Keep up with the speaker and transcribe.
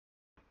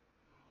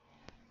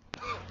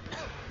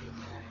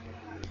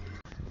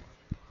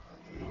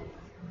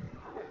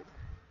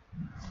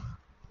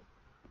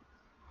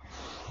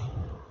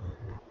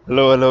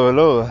Hello, hello,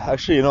 hello.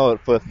 Actually, you know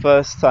what? For the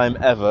first time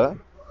ever,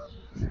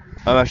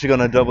 I'm actually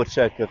gonna double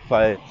check if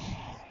I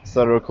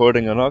started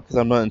recording or not, because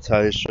I'm not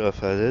entirely sure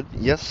if I did.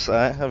 Yes,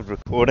 I have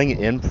recording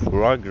in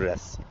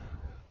progress.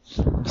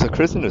 So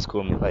Kristen has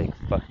called me like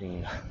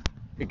fucking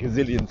a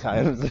gazillion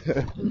times.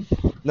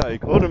 No, he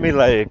called me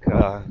like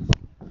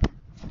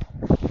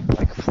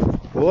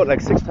four,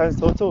 like 6 times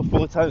total,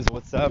 4 times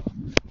WhatsApp,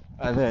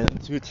 and then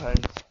 2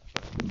 times.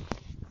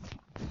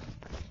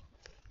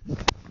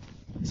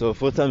 So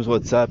 4 times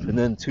WhatsApp, and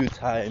then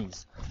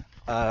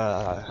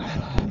uh,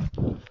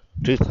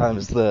 2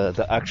 times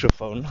the actual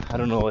phone. I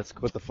don't know what's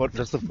called the phone,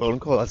 just the phone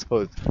call, I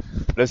suppose.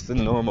 Just the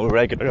normal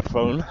regular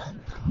phone.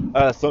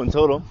 So in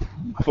total,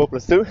 4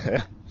 plus 2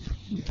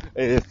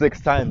 is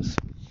 6 times.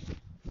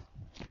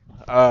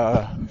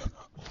 Uh,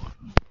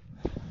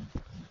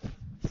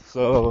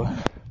 so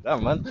yeah,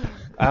 man.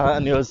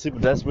 And he was super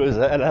desperate. He's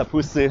like, "Ella,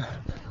 pussy."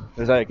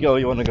 He's like, "Yo,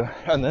 you wanna go?"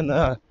 And then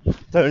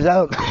turns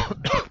out,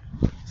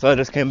 so I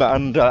just came back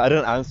and I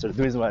didn't answer.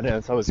 The reason why I didn't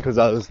answer was because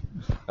I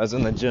was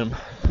in the gym.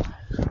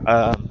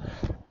 Um,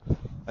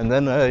 and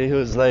then he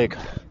was like,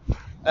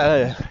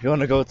 "Hey, you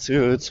wanna go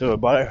to a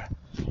bar?"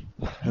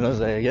 And I was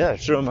like, "Yeah,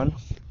 sure, man."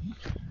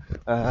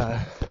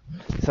 Uh,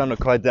 Sounded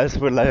quite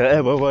desperate, like,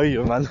 "Hey, where were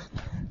you, man?"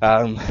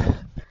 I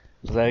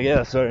was like,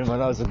 "Yeah, sorry,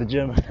 man, I was at the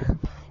gym.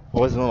 I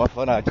wasn't on my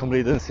phone. I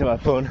completely didn't see my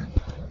phone."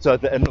 So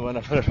at the end, when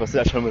I finished my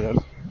session with him,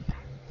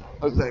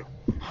 I was like,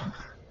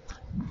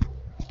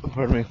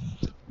 pardon me.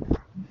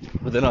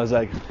 But then I was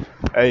like,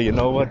 "Hey, you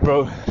know what,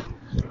 bro?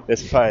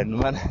 It's fine,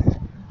 man.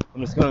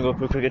 I'm just gonna go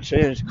for a quick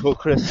change, call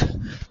Chris,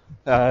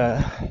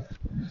 and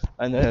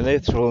then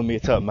later we'll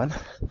meet up, man."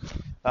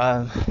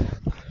 Um,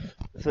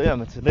 so yeah,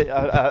 man. Today,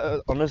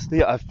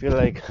 honestly, I feel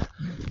like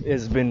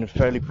it's been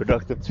fairly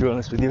productive. To be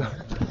honest with you,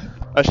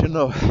 I should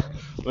know.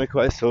 We're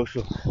quite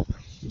social,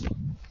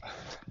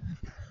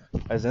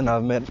 as in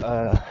I've met.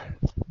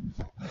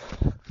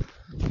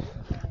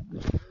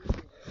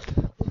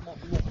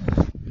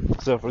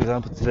 So, for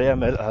example, today I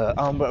met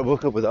Amber. I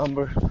woke up with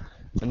Amber,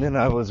 and then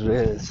I was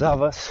with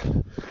Savas,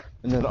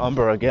 and then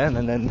Amber again,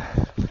 and then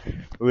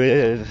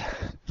with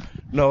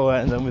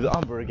Noah, and then with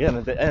Amber again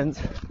at the end.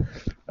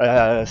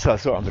 So I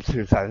saw Amber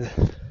 2 times,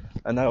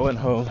 and I went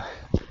home,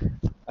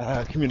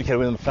 communicated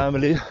with my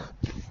family.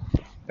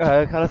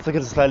 Kind of took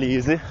it slightly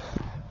easy.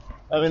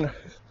 I mean,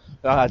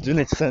 I do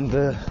need to send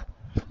the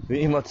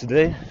email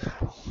today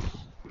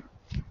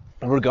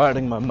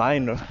regarding my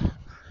minor.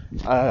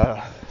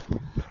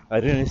 I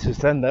do need to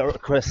send that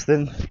request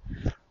in.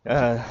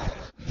 I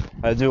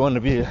do want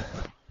to be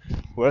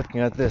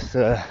working at this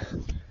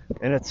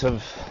units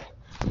of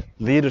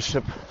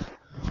leadership.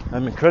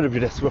 I'm incredibly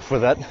desperate for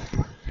that.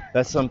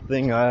 That's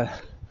something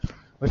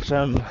which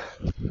I'm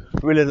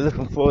really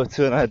looking forward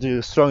to, and I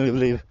do strongly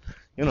believe,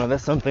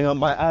 that's something up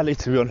my alley,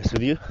 to be honest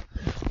with you.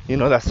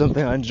 That's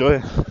something I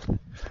enjoy.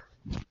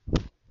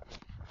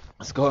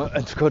 It's got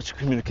intercultural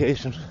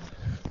communication,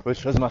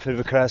 which was my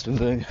favorite class when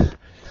doing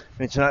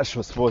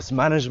international sports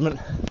management.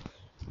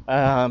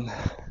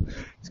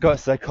 It's got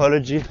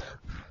psychology.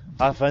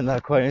 I find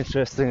that quite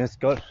interesting. It's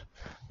got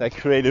like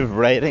creative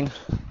writing.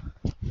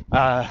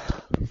 And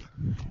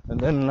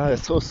then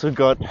it's also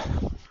got,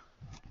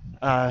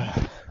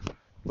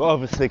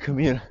 obviously,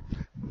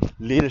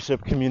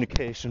 leadership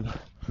communication,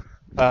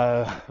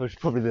 which is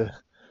probably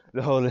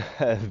the whole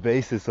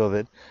basis of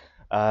it.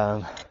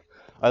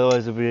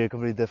 Otherwise, it would be a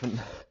completely different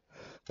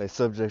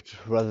subject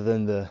rather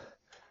than the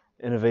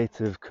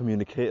innovative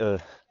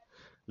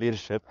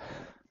leadership.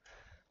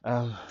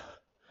 Now,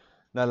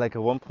 like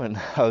at one point,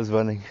 I was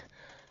running.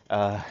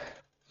 At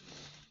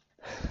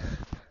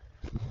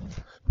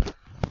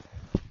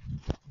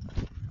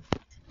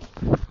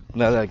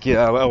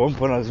one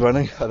point I was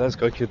running. Oh, that was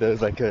quite cute. There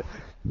was like a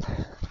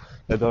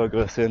dog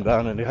was sitting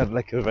down, and he had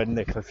like a red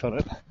necklace on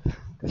it.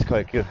 It's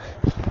quite cute.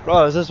 Bro,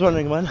 I was just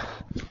running, man.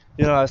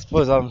 I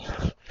suppose I'm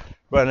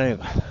running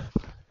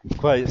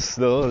quite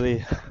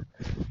slowly,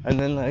 and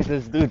then like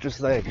this dude just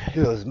like, he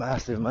was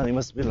massive, man. He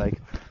must have been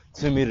like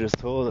 2 meters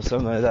tall or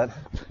something like that.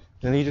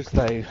 And he just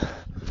like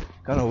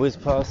kind of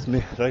whizzed past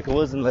me. Like it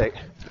wasn't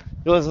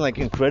like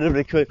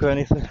incredibly quick or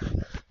anything.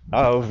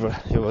 However,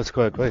 it was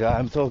quite quick.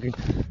 I'm talking.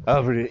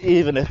 However,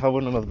 even if I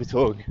wouldn't have been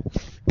talking,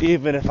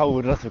 even if I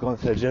would not have gone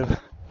to the gym,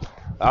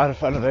 I'd have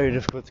found it very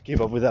difficult to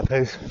keep up with that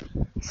pace,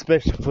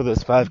 especially for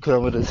those 5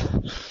 kilometers.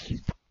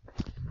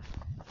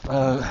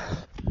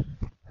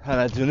 And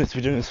I do need to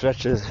be doing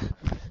stretches.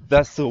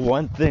 That's the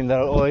one thing that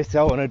I always say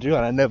I want to do,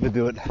 and I never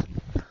do it.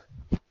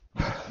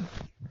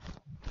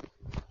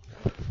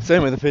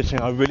 Same with the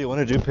pitching. I really want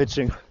to do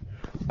pitching.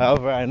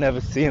 However, I never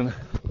seem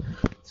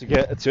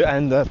to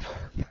end up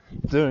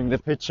doing the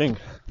pitching.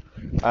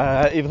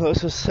 Even though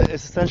it's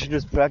essentially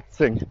just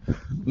practicing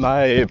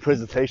my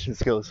presentation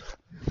skills.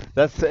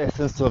 That's the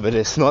essence of it.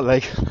 It's not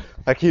like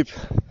I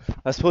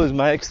suppose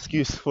my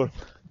excuse for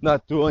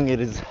not doing it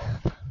is,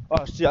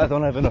 oh shit, I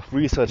don't have enough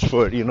research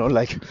for it,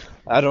 like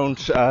I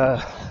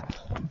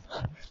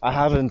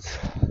haven't,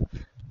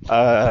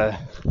 I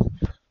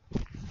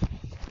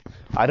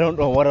don't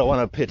know what I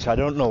want to pitch, I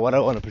don't know what I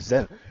want to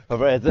present,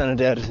 However, at the end of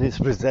the day, I just need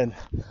to present.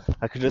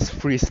 I could just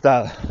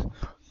freestyle,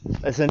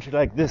 essentially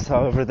like this.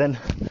 However, then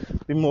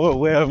be more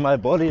aware of my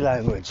body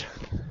language.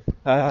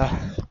 I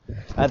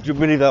do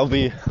believe that'll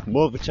be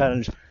more of a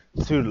challenge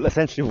to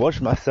essentially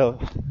watch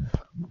myself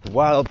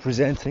while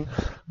presenting.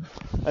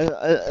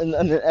 And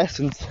in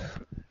essence,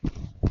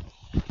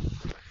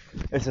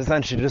 it's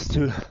essentially just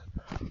to,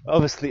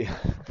 obviously,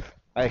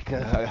 like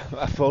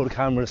a phone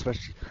camera,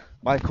 especially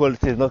my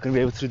quality is not going to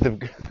be able to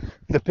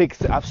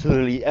depict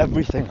absolutely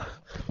everything.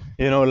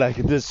 You know, like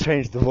it does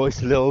change the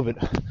voice a little bit.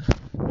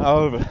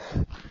 However,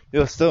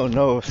 you'll still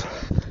know if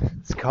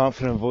it's a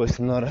confident voice.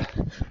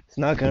 It's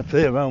not going to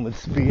play around with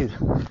speed.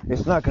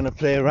 It's not going to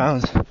play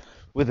around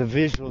with the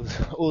visuals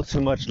all too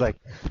much. Like,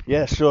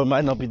 yeah, sure, it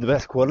might not be the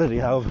best quality.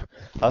 However,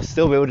 I'll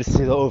still be able to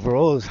see the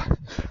overalls.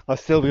 I'll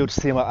still be able to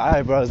see my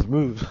eyebrows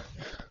move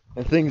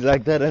and things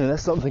like that. And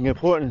that's something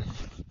important.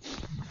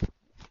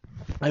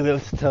 I'll be able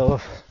to tell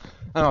if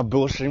I'm not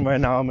bullshitting right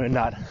now or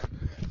not.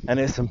 And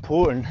it's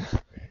important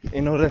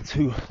in order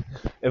to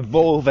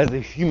evolve as a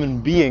human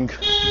being.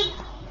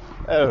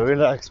 Oh,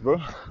 relax,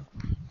 bro.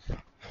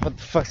 What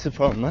the fuck's the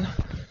problem, man?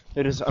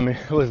 It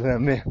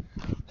wasn't me.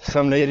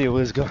 Some lady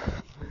was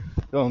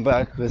going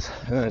backwards,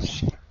 and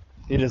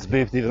he just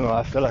beeped, even though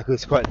I felt like it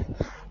was quite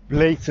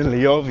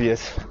blatantly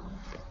obvious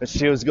that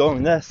she was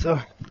going there.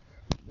 So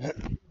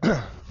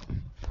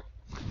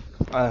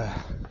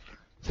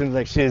seems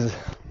like she's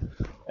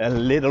a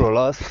little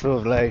lost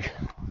of like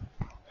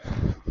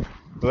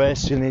where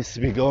she needs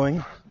to be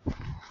going.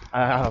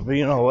 But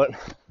you know what?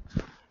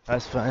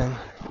 That's fine.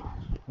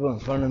 People in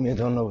front of me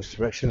don't know which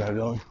direction they're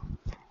going.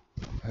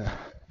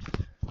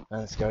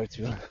 And it's scary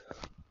too.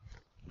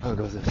 I'll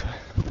go this way.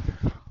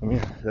 I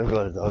mean, they've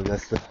got a dog,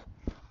 that's the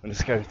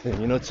scary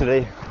thing. You know,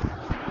 today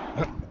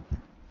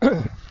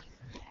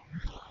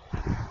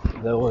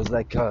there was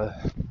like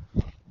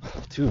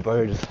two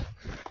birds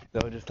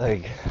that were just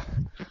like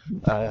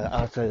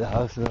outside the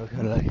house, and they were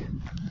kind of like,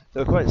 they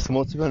were quite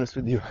small, to be honest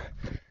with you,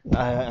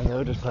 and they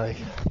were just like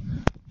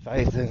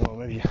fighting or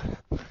maybe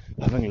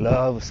having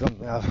love or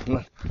something. I'm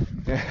not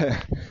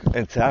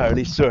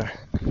entirely sure.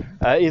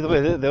 Either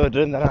way, they were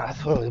doing that. I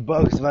thought it was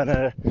bugs, man.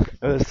 It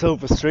was so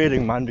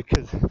frustrating, man,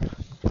 because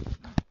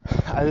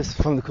I just,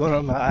 from the corner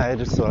of my eye, I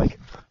just saw like,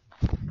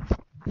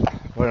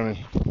 what I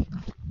mean,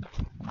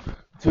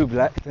 two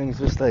black things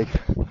just like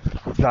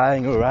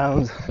flying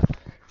around,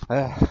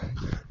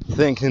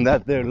 thinking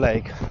that they're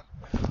like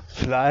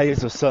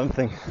flies or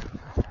something.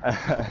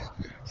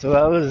 So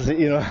that was,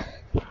 you know,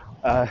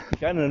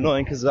 kind of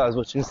annoying because I was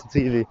watching some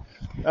TV.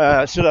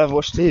 Should I have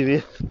watched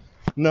TV?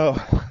 No.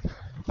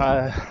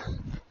 I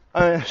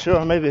mean,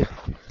 sure, maybe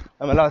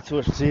I'm allowed to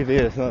watch TV.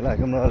 It's not like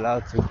I'm not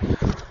allowed to.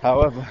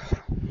 However,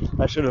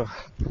 I should have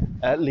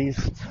at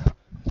least,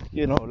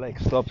 you know, like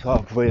stopped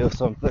halfway or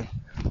something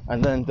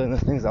and then done the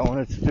things I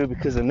wanted to do,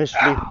 because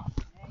initially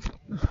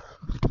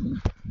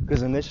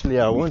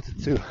I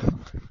wanted to.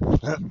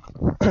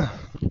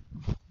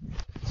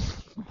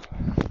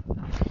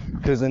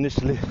 Because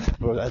initially,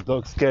 bro, that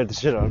dog scared the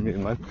shit out of me,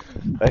 man.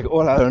 Like,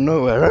 all out of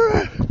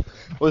nowhere.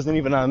 Wasn't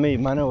even at me,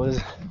 man. It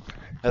was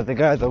at the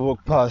guy that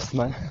walked past,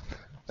 man.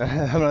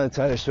 I'm not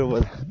entirely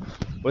sure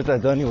what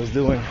that Donnie was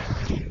doing.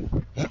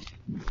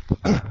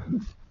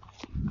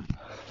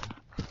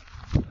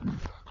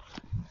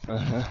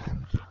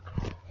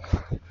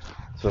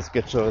 So let's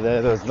get over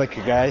there. There was like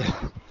a guy.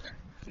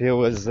 He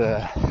was,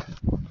 I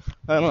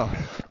don't know,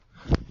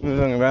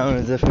 moving around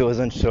as if he was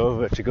unsure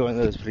where to go in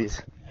this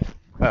place.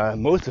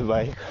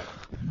 Motorbike,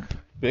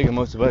 bigger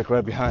motorbike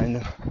right behind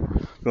him,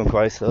 going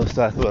quite slow.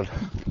 So I thought,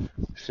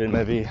 shit,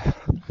 maybe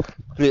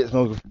this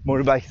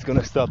motorbike is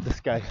gonna stop this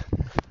guy.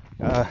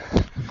 You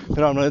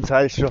know, I'm not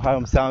entirely sure how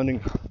I'm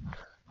sounding.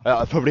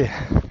 Probably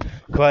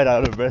quite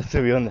out of breath,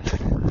 to be honest.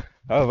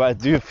 However, I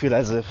do feel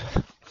as if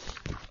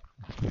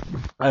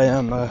I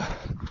am,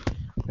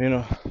 you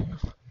know,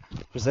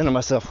 presenting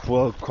myself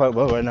quite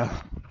well right now,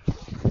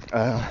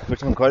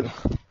 which I'm quite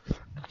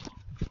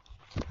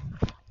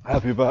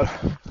happy about.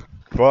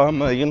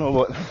 But you know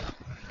what,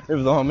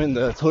 even though I'm in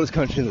the tallest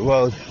country in the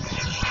world,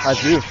 I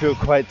do feel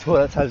quite tall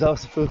at times. I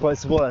also feel quite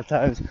small at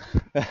times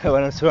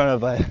when I'm surrounded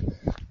by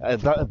a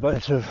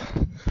bunch of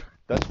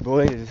Dutch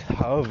boys.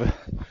 However,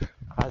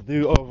 I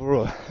do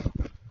overall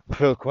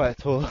feel quite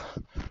tall,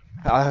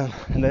 and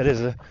that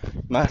is a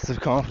massive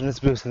confidence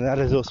boost, and that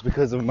is also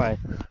because of my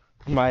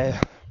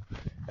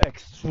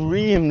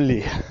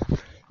extremely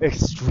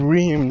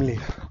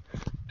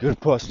good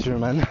posture,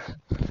 man.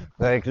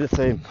 Like, let's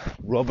say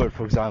Robert,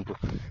 for example,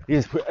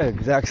 he's the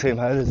exact same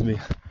height as me,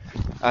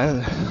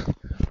 and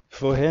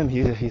for him,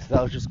 he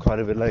slouches quite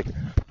a bit, like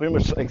pretty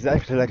much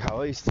exactly like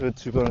how I used to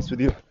be honest with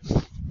you.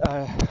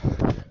 And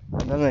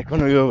then like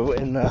when we were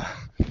in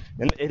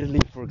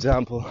Italy, for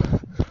example,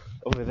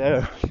 over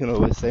there, you know,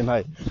 with the same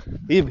height,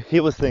 he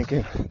was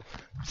thinking,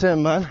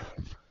 same man,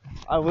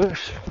 I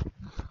wish,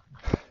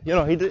 you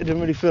know, he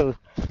didn't really feel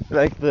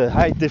like the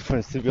height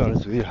difference, to be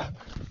honest with you.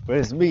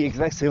 Whereas me,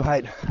 exact same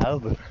height,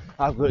 however,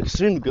 I've got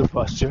extremely good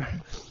posture.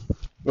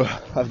 Well,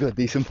 I've got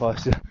decent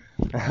posture.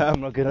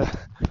 I'm not gonna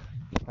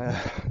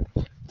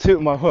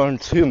toot my horn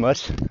too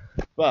much,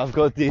 but I've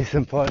got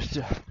decent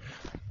posture.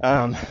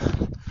 Um,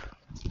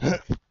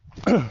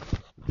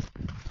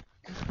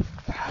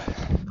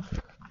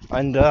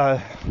 and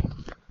yeah,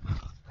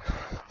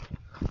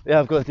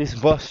 I've got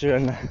decent posture,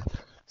 and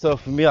so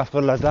for me, I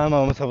feel like I'm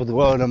on top of the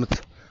world. I'm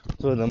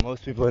taller than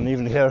most people, and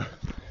even here,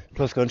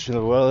 cross country in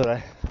the world,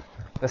 I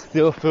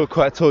still feel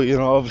quite tall. You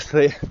know,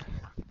 obviously,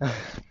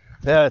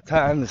 there are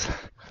times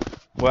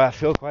where I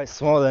feel quite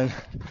small, and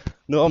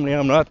normally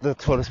I'm not the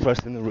tallest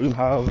person in the room.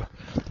 However,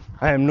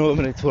 I am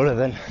normally taller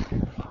than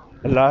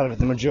a lot of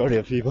the majority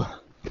of people.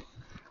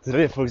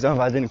 Today, for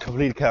example, I didn't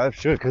complete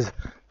capture because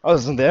I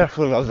wasn't there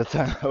for a lot of the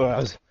time, or I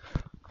was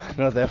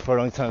not there for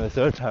a long time. The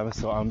third time I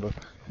saw Amber,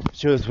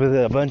 she was with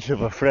a bunch of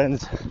her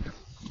friends,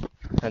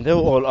 and they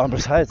were all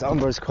Amber's height.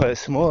 Amber is quite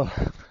small,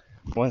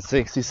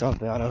 160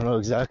 something, I don't know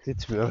exactly,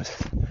 to be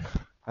honest.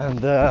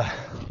 And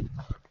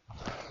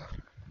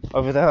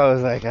over there I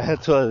was like a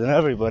head taller than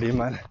everybody,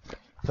 man.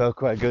 Felt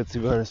quite good, to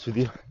be honest with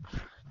you.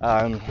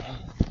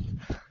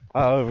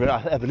 However,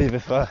 I believe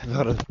if I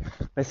had,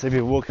 let's say,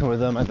 be walking with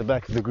them at the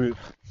back of the group,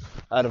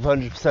 out of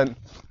 100%,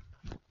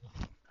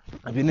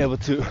 I've been able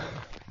to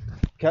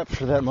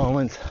capture that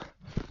moment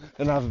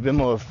and have a bit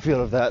more feel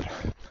of that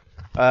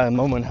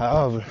moment.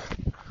 However,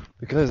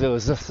 because it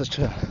was just such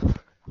a,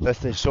 let's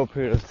say, short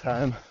period of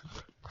time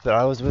that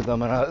I was with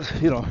them, and I was,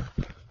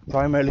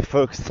 primarily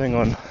focusing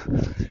on,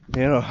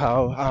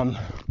 how I'm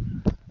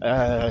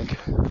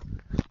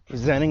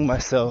presenting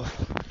myself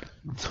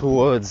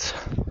towards,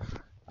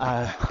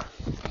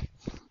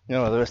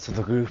 the rest of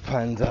the group,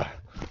 and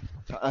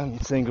I'm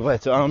saying goodbye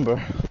to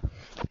Amber.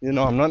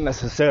 I'm not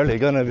necessarily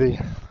gonna be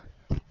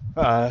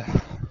on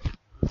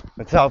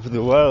top of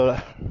the world.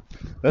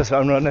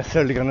 I'm not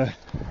necessarily gonna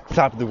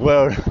top the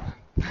world.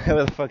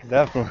 Where the fuck is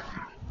that from?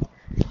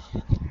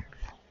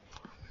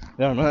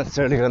 I'm not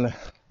necessarily gonna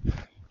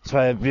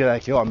try to be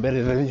like, yo, I'm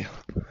better than you.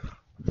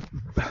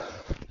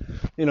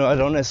 I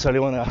don't necessarily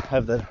want to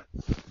have that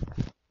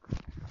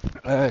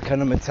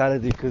kind of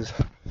mentality, because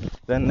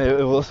then it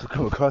will also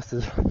come across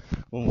as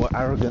more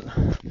arrogant,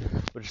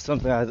 which is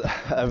something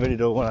I really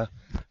don't want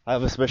to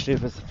have, especially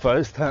if it's the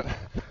first time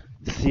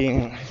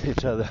seeing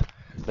each other.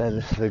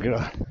 Then the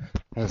girl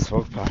and the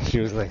smoke pot, she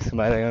was like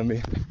smiling at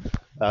me,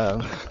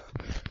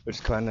 which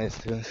is quite nice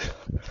too.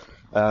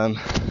 But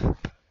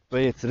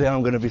yeah, today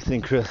I'm going to be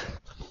seeing Chris.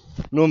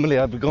 Normally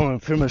I'd be going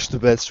pretty much to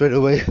bed straight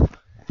away.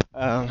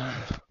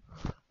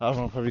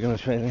 I'm probably going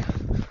to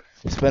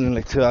be spending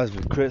like 2 hours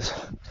with Chris,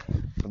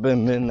 about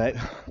midnight.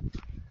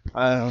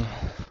 But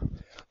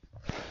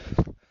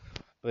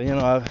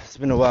it's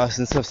been a while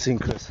since I've seen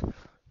Chris,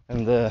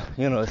 and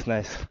it's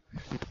nice.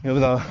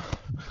 Even though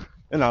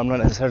I'm not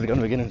necessarily going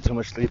to be getting too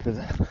much sleep.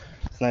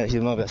 It's nice.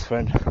 He's my best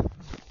friend,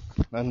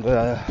 and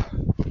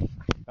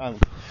I'm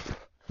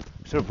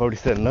sure probably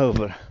said no,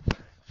 but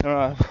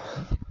I'm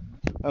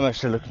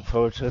actually looking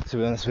forward to it, to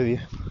be honest with you.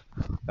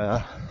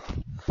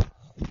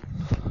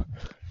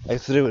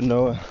 Actually, with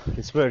Noah,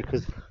 it's weird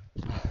because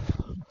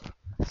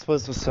I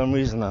suppose for some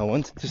reason I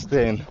wanted to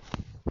stay in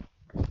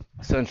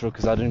Central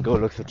because I didn't go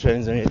look for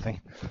trains or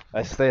anything.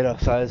 I stayed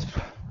outside.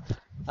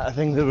 I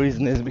think the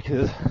reason is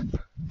because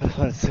I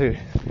wanted to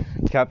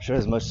capture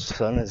as much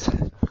sun as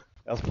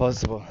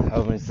possible.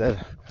 However,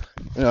 instead,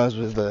 I was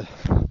with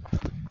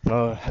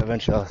Noah.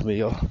 Eventually asked me,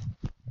 yo,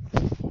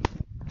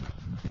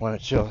 wanna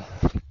chill?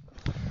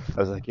 I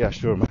was like, yeah,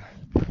 sure, man.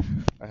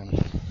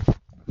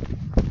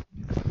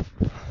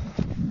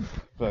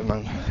 But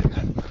man,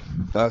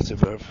 that's a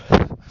verb.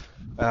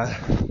 I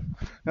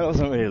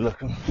wasn't really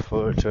looking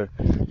forward to it.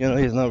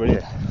 He's not really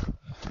a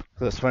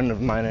close friend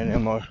of mine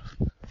anymore.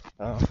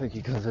 I don't think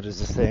he considers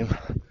the same.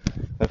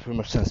 Pretty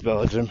much since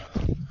Belgium.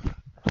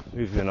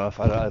 Even if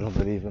I don't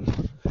believe him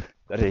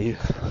that he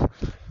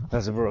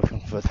has a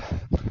broken foot.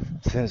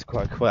 Seems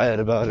quite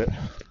quiet about it.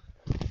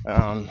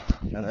 And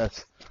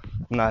that's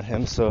not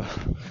him, so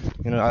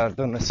I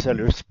don't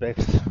necessarily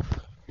respect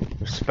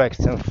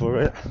him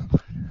for it.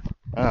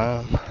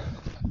 I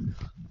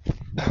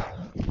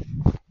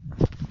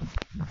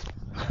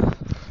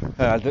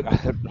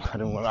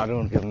don't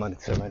want to give money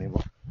to him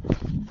anymore.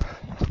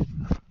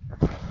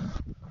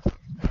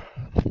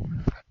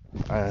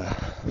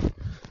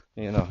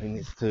 He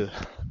needs to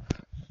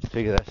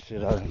figure that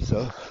shit out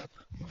himself.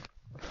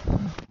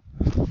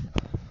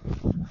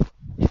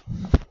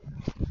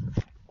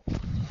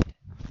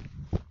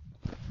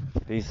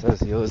 He says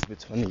he owes me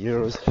 20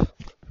 euros.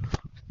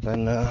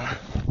 Then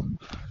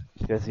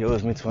guess he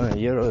owes me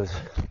 20 euros.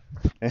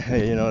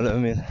 You know what I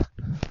mean?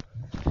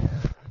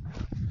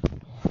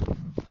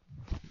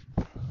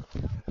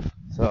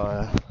 So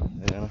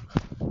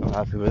I'm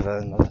happy with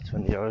that. Another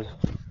 20 euros.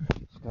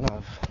 Just gonna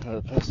have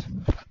another plus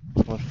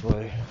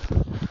 140.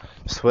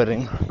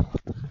 Sweating.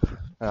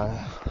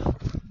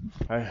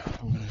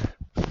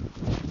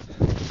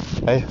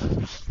 Hey.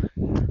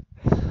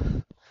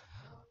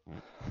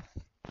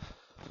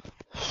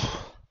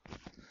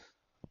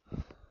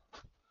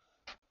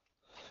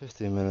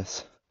 15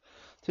 minutes.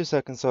 2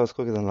 seconds, so I was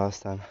quicker than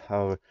last time.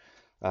 However,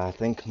 I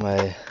think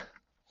my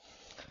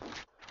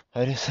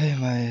How do you say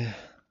my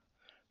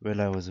red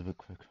light was a bit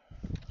quick?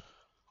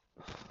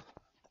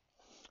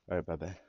 Alright, bye bye.